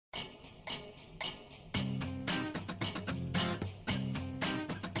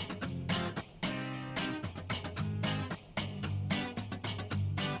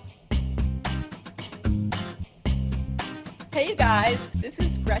Hey you guys, this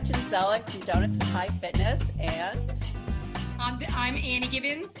is Gretchen Zellick from Donuts and Pie Fitness, and I'm Annie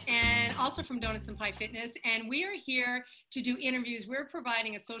Gibbons, and also from Donuts and Pie Fitness, and we are here to do interviews. We're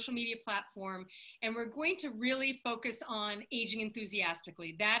providing a social media platform, and we're going to really focus on aging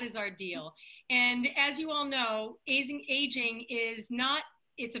enthusiastically. That is our deal. And as you all know, aging is not,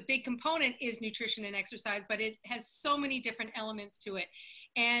 it's a big component is nutrition and exercise, but it has so many different elements to it.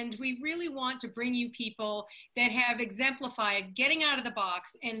 And we really want to bring you people that have exemplified getting out of the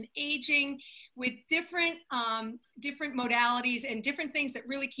box and aging with different modalities and different things that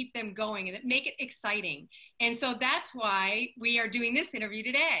really keep them going and that make it exciting. And so that's why we are doing this interview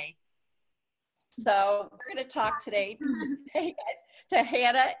today. So we're going to talk today, hey guys, to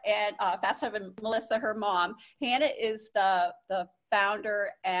Hannah and fast having Melissa, her mom. Hannah is the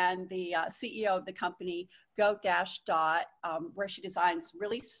founder and the CEO of the company Go-Dot, where she designs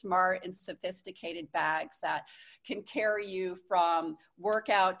really smart and sophisticated bags that can carry you from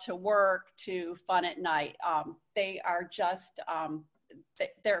workout to work to fun at night. They are just,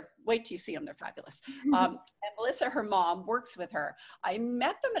 they're, wait till you see them, they're fabulous. And Melissa, her mom, works with her. I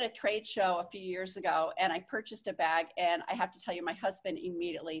met them at a trade show a few years ago, and I purchased a bag, and I have to tell you, my husband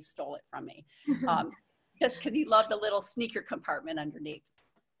immediately stole it from me. Just because he loved the little sneaker compartment underneath.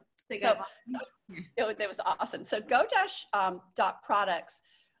 So it was awesome. So Go-Dot products,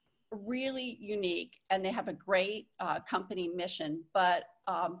 really unique, and they have a great company mission. But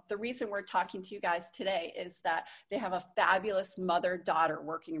the reason we're talking to you guys today is that they have a fabulous mother-daughter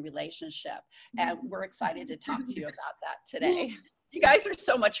working relationship, and we're excited to talk to you about that today. You guys are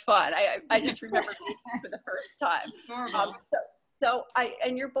so much fun. I just remember meeting you for the first time. So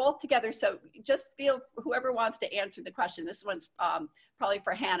and you're both together, so just feel whoever wants to answer the question. This one's probably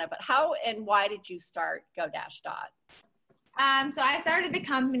for Hannah, but how and why did you start Go-Dot? So I started the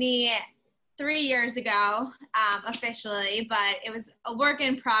company 3 years ago, officially, but it was a work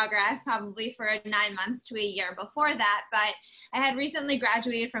in progress probably for 9 months to a year before that. But I had recently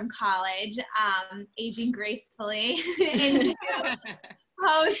graduated from college, aging gracefully into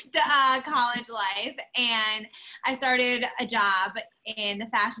post college life, and I started a job in the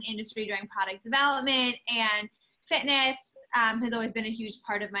fashion industry doing product development, and fitness has always been a huge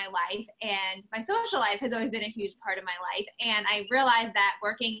part of my life, and my social life has always been a huge part of my life. And I realized that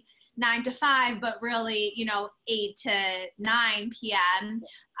working 9 to 5, but really, 8 to 9 p.m.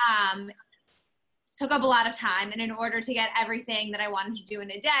 Took up a lot of time. And in order to get everything that I wanted to do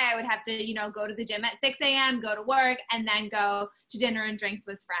in a day, I would have to, go to the gym at 6 a.m., go to work, and then go to dinner and drinks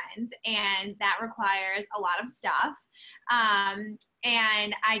with friends. And that requires a lot of stuff.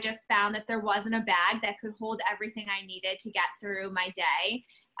 And I just found that there wasn't a bag that could hold everything I needed to get through my day,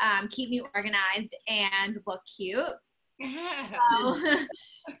 keep me organized, and look cute. So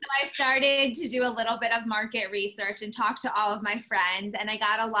I started to do a little bit of market research and talk to all of my friends, and I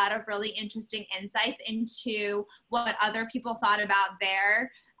got a lot of really interesting insights into what other people thought about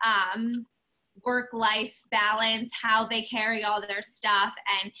their work-life balance, how they carry all their stuff,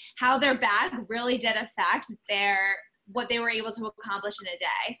 and how their bag really did affect what they were able to accomplish in a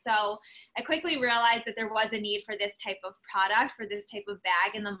day. So I quickly realized that there was a need for this type of product, for this type of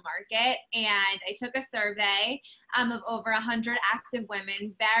bag in the market. And I took a survey of over 100 active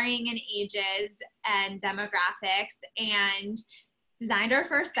women, varying in ages and demographics, and designed our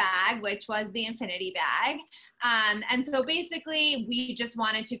first bag, which was the Infinity bag. And so basically, we just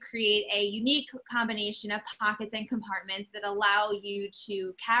wanted to create a unique combination of pockets and compartments that allow you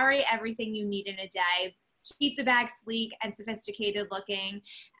to carry everything you need in a day, keep the bag sleek and sophisticated looking,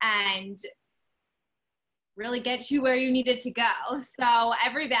 and really get you where you needed to go. So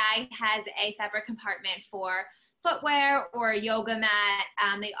every bag has a separate compartment for footwear or a yoga mat.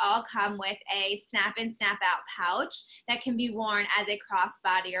 They all come with a snap in, snap out pouch that can be worn as a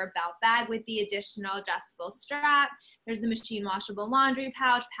crossbody or belt bag with the additional adjustable strap. There's the machine washable laundry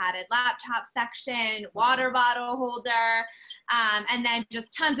pouch, padded laptop section, water bottle holder, and then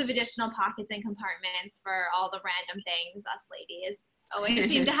just tons of additional pockets and compartments for all the random things us ladies always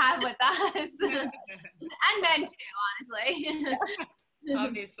seem to have with us. And men too, honestly.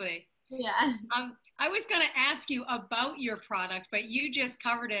 Obviously. Yeah. I was going to ask you about your product, but you just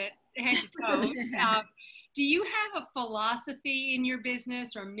covered it head to toe. Do you have a philosophy in your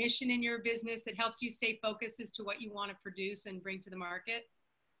business or mission in your business that helps you stay focused as to what you want to produce and bring to the market?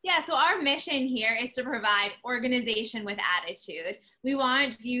 Yeah, so our mission here is to provide organization with attitude. We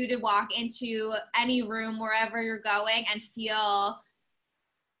want you to walk into any room, wherever you're going, and feel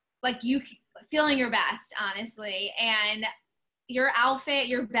like you feeling your best, honestly. And your outfit,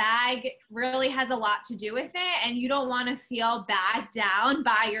 your bag really has a lot to do with it. And you don't want to feel bagged down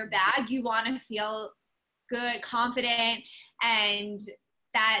by your bag. You want to feel good, confident, and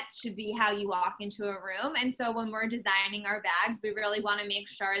that should be how you walk into a room. And so when we're designing our bags, we really want to make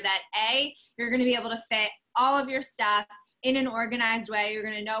sure that A, you're going to be able to fit all of your stuff in an organized way. You're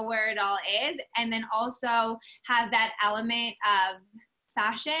going to know where it all is, and then also have that element of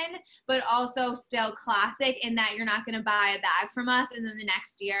fashion, but also still classic in that you're not going to buy a bag from us and then the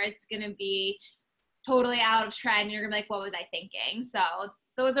next year it's going to be totally out of trend. You're going to be like, what was I thinking? So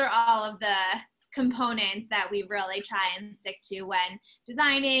those are all of the components that we really try and stick to when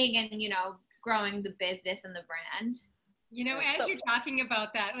designing and, you know, growing the business and the brand. You know, as you're talking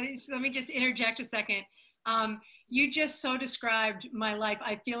about that, so let me just interject a second. You just so described my life.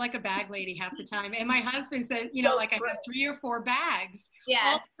 I feel like a bag lady half the time. And my husband said, you know, like I have 3 or 4 bags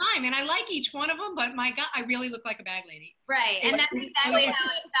all the time. And I like each one of them, but my God, I really look like a bag lady. Right. And that's exactly how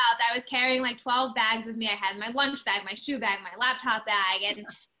it felt. I was carrying like 12 bags with me. I had my lunch bag, my shoe bag, my laptop bag. And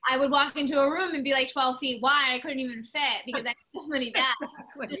I would walk into a room and be like 12 feet wide. I couldn't even fit because I had so many bags.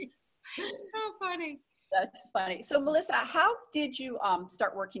 Exactly. So funny. That's funny. So Melissa, how did you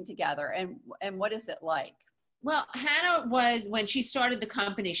start working together, and what is it like? Well, Hannah was, when she started the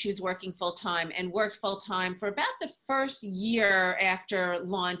company, she was working full-time and worked full-time for about the first year after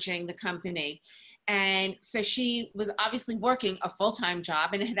launching the company. And so she was obviously working a full-time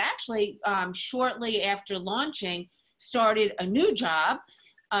job and had actually, shortly after launching, started a new job.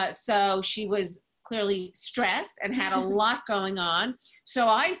 So she was clearly stressed and had a lot going on. So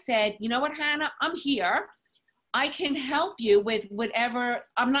I said, you know what, Hannah, I'm here. I can help you with whatever.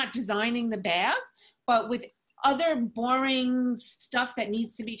 I'm not designing the bag, but with other boring stuff that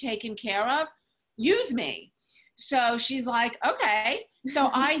needs to be taken care of, use me. So she's like, okay. So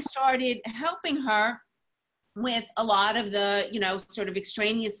I started helping her with a lot of the, you know, sort of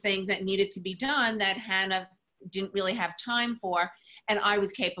extraneous things that needed to be done that Hannah didn't really have time for, and I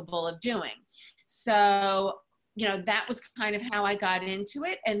was capable of doing. So, you know, that was kind of how I got into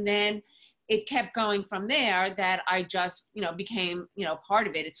it. And then it kept going from there, that I just, you know, became, you know, part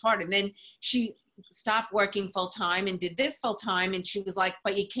of it. It's hard. And then she stopped working full time and did this full time. And she was like,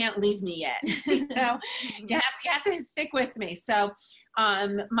 but you can't leave me yet. You know, you have to stick with me. So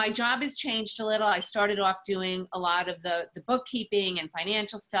my job has changed a little. I started off doing a lot of the bookkeeping and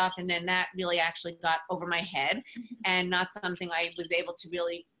financial stuff. And then that really actually got over my head and not something I was able to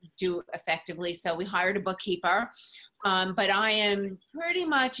really do effectively. So we hired a bookkeeper. But I am pretty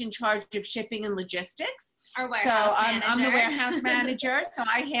much in charge of shipping and logistics. I'm the warehouse manager. So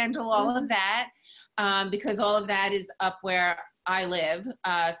I handle all of that because all of that is up where I live.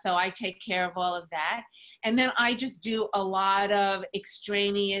 So I take care of all of that. And then I just do a lot of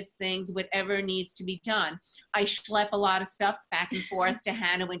extraneous things, whatever needs to be done. I schlep a lot of stuff back and forth to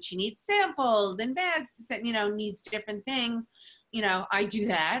Hannah when she needs samples and bags to set, you know, needs different things. You know, I do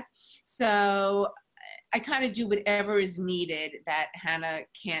that. So I kind of do whatever is needed that Hannah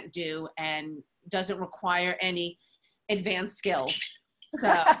can't do and doesn't require any advanced skills. So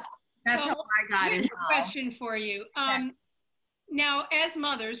that's how I got involved. Here's a question for you. Now, as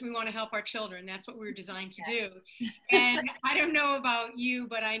mothers, we want to help our children. That's what we're designed to do. And I don't know about you,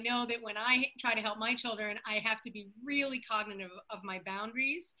 but I know that when I try to help my children, I have to be really cognitive of my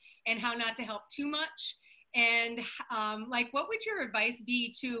boundaries and how not to help too much. And like, what would your advice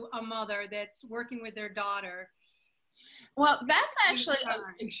be to a mother that's working with their daughter? Well, that's actually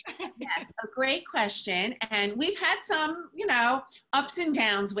a great question. And we've had some, you know, ups and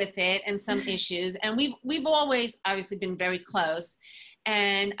downs with it and some issues. And we've always obviously been very close.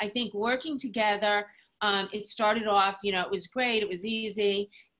 And I think working together, it started off, you know, it was great. It was easy.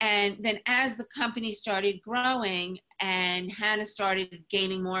 And then as the company started growing and Hannah started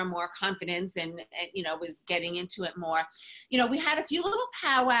gaining more and more confidence and, you know, was getting into it more, you know, we had a few little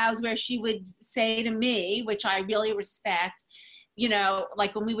powwows where she would say to me, which I really respect, you know,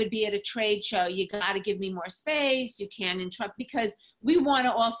 like when we would be at a trade show, you got to give me more space. You can't interrupt, because we want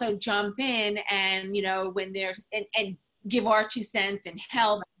to also jump in and, you know, when there's, and give our 2 cents and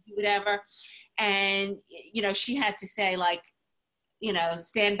help, whatever. And, you know, she had to say, like, you know,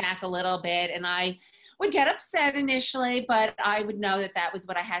 stand back a little bit. And I would get upset initially, but I would know that that was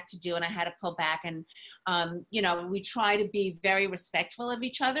what I had to do and I had to pull back. And, you know, we try to be very respectful of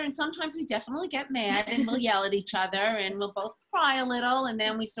each other. And sometimes we definitely get mad and we'll yell at each other and we'll both cry a little. And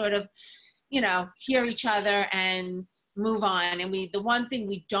then we sort of, you know, hear each other and move on. And the one thing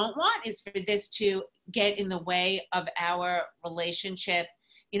we don't want is for this to get in the way of our relationship,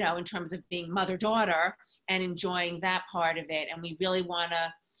 you know, in terms of being mother-daughter and enjoying that part of it. And we really want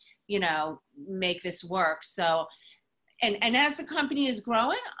to, you know, make this work. So, and as the company is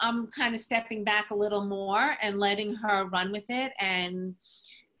growing, I'm kind of stepping back a little more and letting her run with it. And,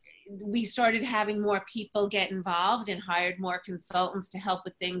 we started having more people get involved and hired more consultants to help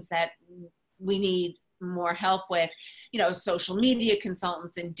with things that we need more help with, social media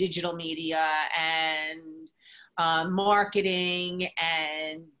consultants and digital media and marketing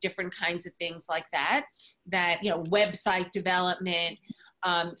and different kinds of things like that, website development.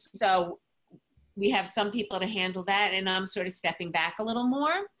 So we have some people to handle that, and I'm sort of stepping back a little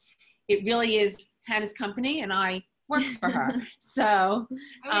more. It really is Hannah's company, and I work for her. So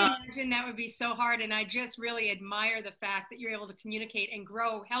I would imagine that would be so hard, and I just really admire the fact that you're able to communicate and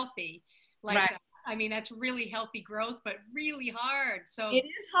grow healthy like right. that. I mean, that's really healthy growth, but really hard. So it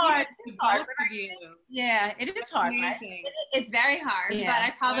is hard. It's hard. Yeah, it is that's hard. Amazing. Right? It's very hard, but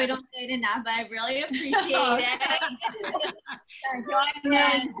I probably don't say it enough, but I really appreciate it.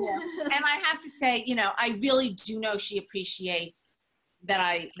 And I have to say, I really do know she appreciates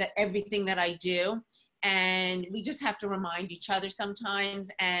that everything that I do. And we just have to remind each other sometimes.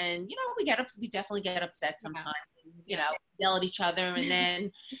 And, we definitely get upset sometimes, yell at each other and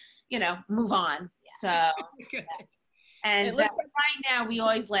then, move on. So, and right now we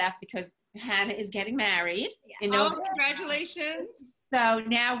always laugh because Hannah is getting married. Congratulations. So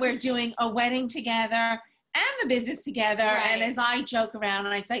now we're doing a wedding together and the business together. Right. And as I joke around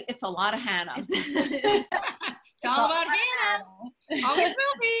and I say, it's a lot of Hannah. It's all about Hannah. Always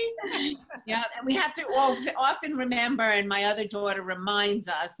will be. Yeah, and we have to often remember, and my other daughter reminds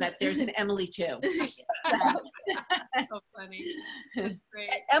us that there's an Emily too. So funny. Great.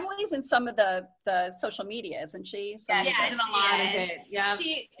 Emily's in some of the social media, isn't she? Yeah, she's in a lot of it. Yeah.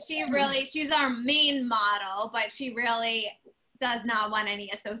 She's our main model, but she really does not want any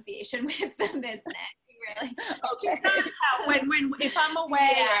association with the business. Really. Okay. When if I'm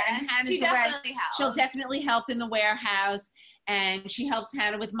away and Hannah's away, helps. She'll definitely help in the warehouse, and she helps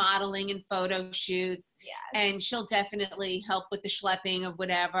Hannah with modeling and photo shoots. Yes. And she'll definitely help with the schlepping of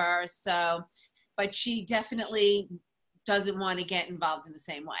whatever. So, but she definitely doesn't want to get involved in the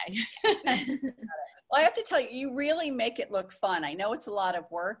same way. Well, I have to tell you, you really make it look fun. I know it's a lot of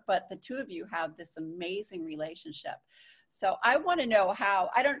work, but the two of you have this amazing relationship. So I want to know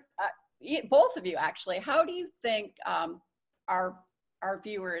how, both of you actually, how do you think our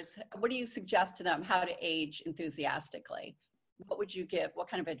viewers, what do you suggest to them how to age enthusiastically? What would you give? What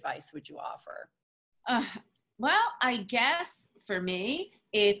kind of advice would you offer? Well, I guess for me,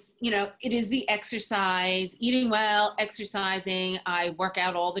 it's, it is the exercise, eating well, exercising. I work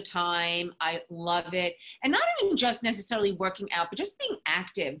out all the time. I love it. And not even just necessarily working out, but just being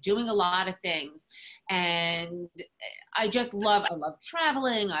active, doing a lot of things. And I love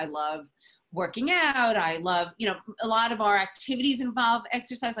traveling. I love working out. I love, a lot of our activities involve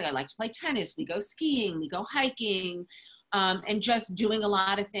exercise. Like I like to play tennis. We go skiing, we go hiking, and just doing a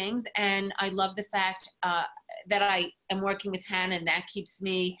lot of things. And I love the fact that I am working with Hannah, and that keeps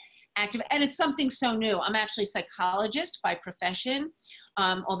me active. And it's something so new. I'm actually a psychologist by profession,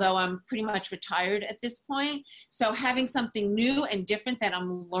 although I'm pretty much retired at this point. So having something new and different that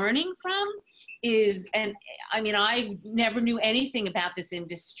I'm learning from I never knew anything about this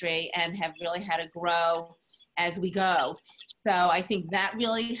industry and have really had to grow as we go. So I think that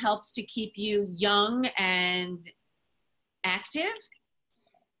really helps to keep you young and active.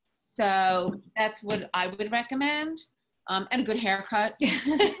 So that's what I would recommend. And a good haircut.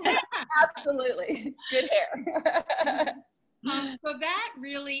 Absolutely. Good hair. So that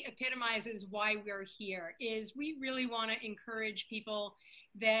really epitomizes why we're here, is we really want to encourage people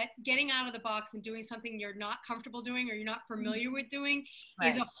that getting out of the box and doing something you're not comfortable doing or you're not familiar with doing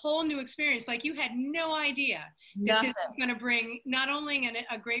is a whole new experience. Like you had no idea that this was going to bring not only an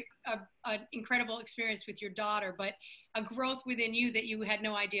incredible experience with your daughter, but a growth within you that you had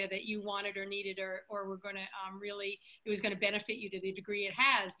no idea that you wanted or needed or were going to it was going to benefit you to the degree it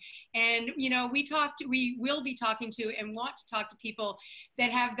has. And, we will be talking to and want to talk to people that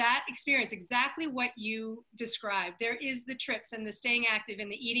have that experience, exactly what you described. There is the trips and the staying active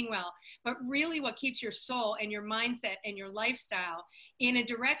and the eating well, but really what keeps your soul and your mindset and your lifestyle in a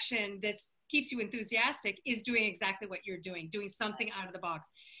direction that keeps you enthusiastic is doing exactly what you're doing something out of the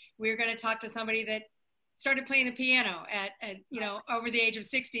box. We're going to talk to somebody that started playing the piano at over the age of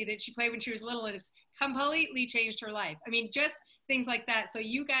 60, that she played when she was little, and it's completely changed her life. I mean, just things like that. So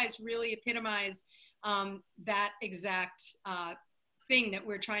you guys really epitomize that exact thing that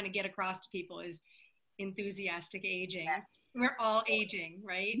we're trying to get across to people, is enthusiastic aging. Yes. We're all aging,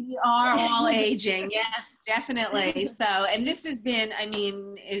 right? We are all aging. Yes, definitely. So, and this has been,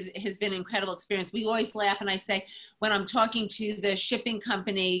 has been an incredible experience. We always laugh, and I say, when I'm talking to the shipping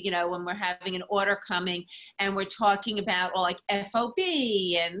company, when we're having an order coming and we're talking about like FOB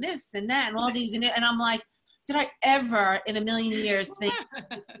and this and that and all these, and I'm like, did I ever in a million years think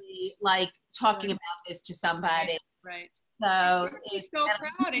like talking Right. about this to somebody? Right. So I'm it's so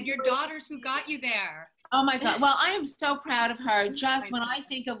proud, and your daughters who got you there. oh my God. Well, I am so proud of her. Just when I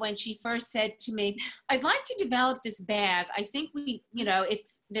think of when she first said to me, I'd like to develop this bag. I think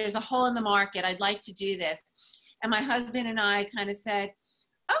there's a hole in the market. I'd like to do this. And my husband and I kind of said,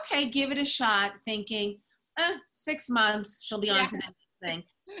 okay, give it a shot, thinking, 6 months, she'll be on to the next thing.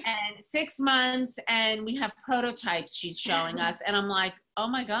 And 6 months, and we have prototypes she's showing us. And I'm like, oh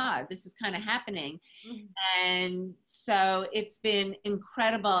my God, this is kind of happening. And so it's been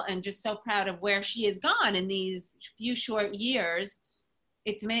incredible, and just so proud of where she has gone in these few short years.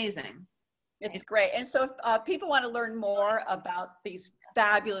 It's amazing. It's great. And so if people want to learn more about these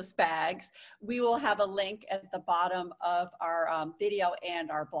fabulous bags, we will have a link at the bottom of our video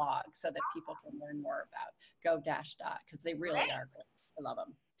and our blog so that people can learn more about Go-Dot, because they really are great. I love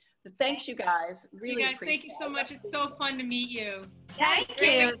them. So thanks, you guys. Really You guys, appreciate thank you so much. It's so fun to meet you. Thank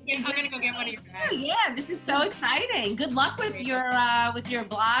you. I'm gonna go get one of your bags. Yeah, this is so exciting. Good luck with your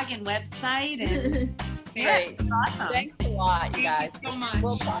blog and website. And Great. it's awesome. Thanks a lot, you guys. Thank you so much.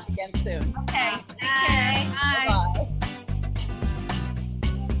 We'll talk again soon. Okay. Take care. Bye. Bye.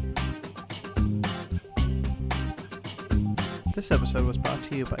 This episode was brought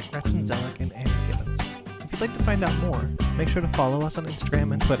to you by Gretchen Zellick and Annie Gibbons. If you'd like to find out more, make sure to follow us on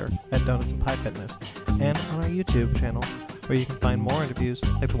Instagram and Twitter at Donuts and Pie Fitness, and on our YouTube channel, where you can find more interviews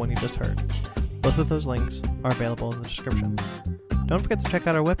like the one you just heard. Both of those links are available in the description. Don't forget to check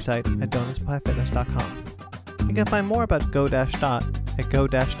out our website at donutspieFitness.com. You can find more about Go-Dot at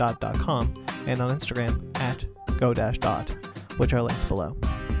go-dot.com and on Instagram at go-dot, which are linked below.